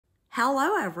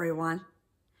Hello, everyone.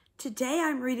 Today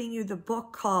I'm reading you the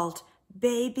book called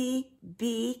Baby,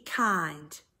 Be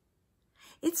Kind.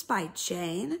 It's by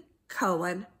Jane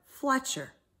Cohen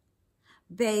Fletcher.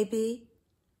 Baby,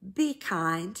 be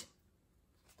kind.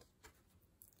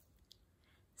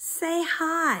 Say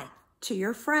hi to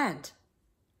your friend.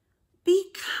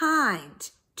 Be kind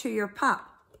to your pup.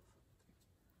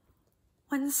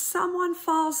 When someone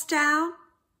falls down,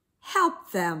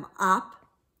 help them up.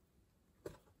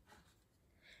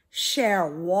 Share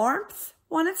warmth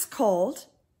when it's cold.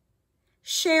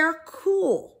 Share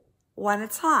cool when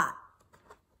it's hot.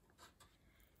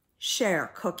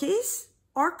 Share cookies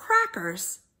or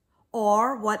crackers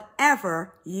or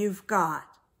whatever you've got.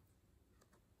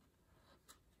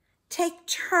 Take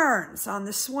turns on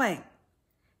the swing.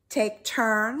 Take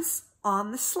turns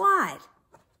on the slide.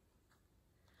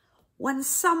 When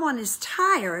someone is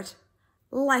tired,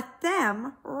 let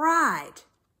them ride.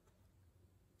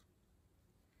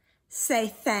 Say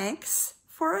thanks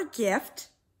for a gift.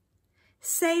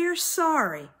 Say you're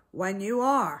sorry when you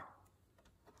are.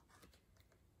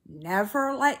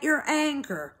 Never let your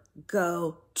anger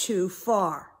go too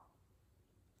far.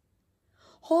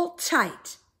 Hold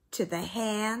tight to the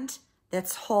hand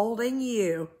that's holding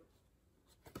you.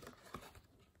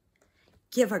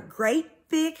 Give a great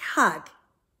big hug,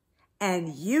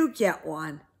 and you get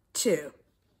one too.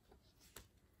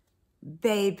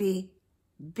 Baby,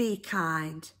 be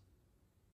kind.